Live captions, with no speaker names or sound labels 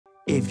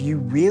If you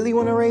really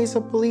want to raise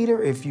up a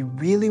leader, if you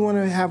really want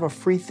to have a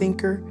free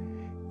thinker,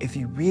 if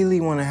you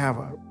really want to have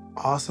an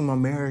awesome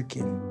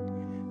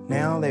American,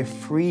 now they're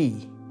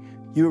free.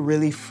 You're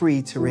really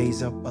free to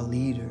raise up a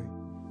leader.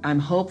 I'm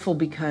hopeful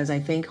because I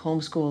think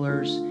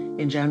homeschoolers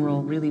in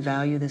general really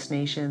value this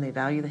nation. They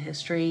value the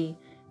history.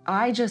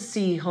 I just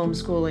see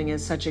homeschooling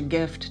as such a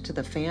gift to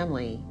the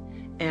family,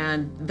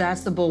 and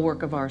that's the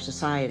bulwark of our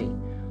society.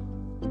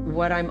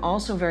 What I'm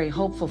also very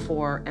hopeful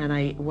for,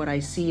 and what I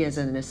see as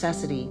a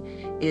necessity,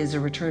 is a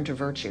return to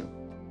virtue.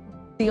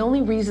 The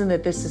only reason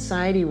that this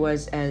society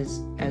was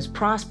as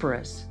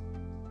prosperous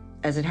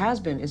as it has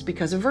been is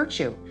because of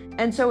virtue.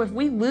 And so if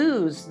we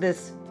lose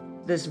this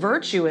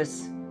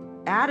virtuous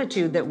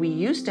attitude that we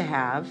used to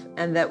have,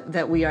 and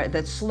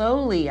that's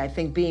slowly, I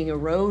think, being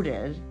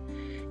eroded,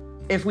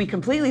 if we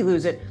completely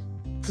lose it,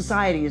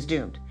 society is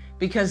doomed,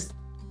 because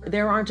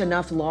there aren't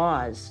enough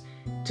laws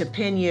to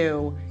pin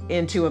you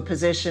into a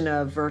position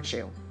of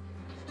virtue.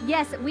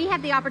 Yes, we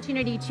have the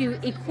opportunity to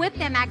equip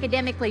them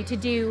academically to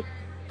do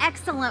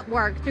excellent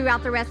work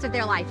throughout the rest of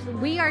their life.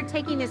 We are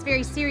taking this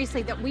very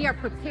seriously, that we are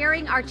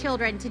preparing our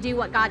children to do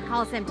what God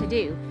calls them to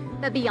do.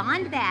 But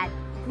beyond that,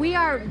 we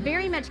are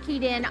very much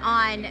keyed in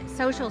on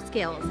social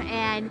skills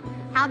and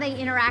how they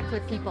interact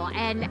with people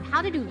and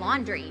how to do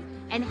laundry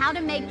and how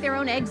to make their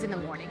own eggs in the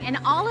morning. And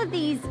all of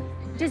these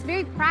just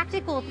very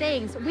practical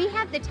things, we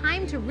have the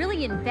time to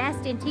really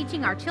invest in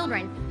teaching our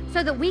children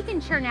so that we can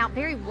churn out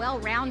very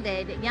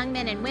well-rounded young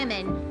men and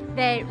women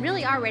that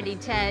really are ready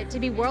to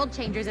be world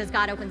changers as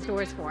God opens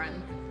doors for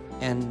them.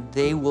 And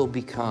they will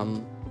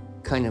become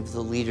kind of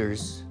the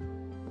leaders,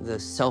 the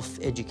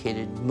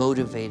self-educated,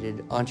 motivated,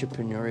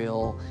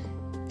 entrepreneurial,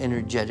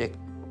 energetic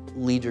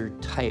leader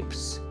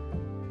types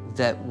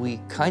that we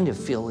kind of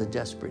feel a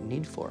desperate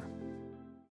need for.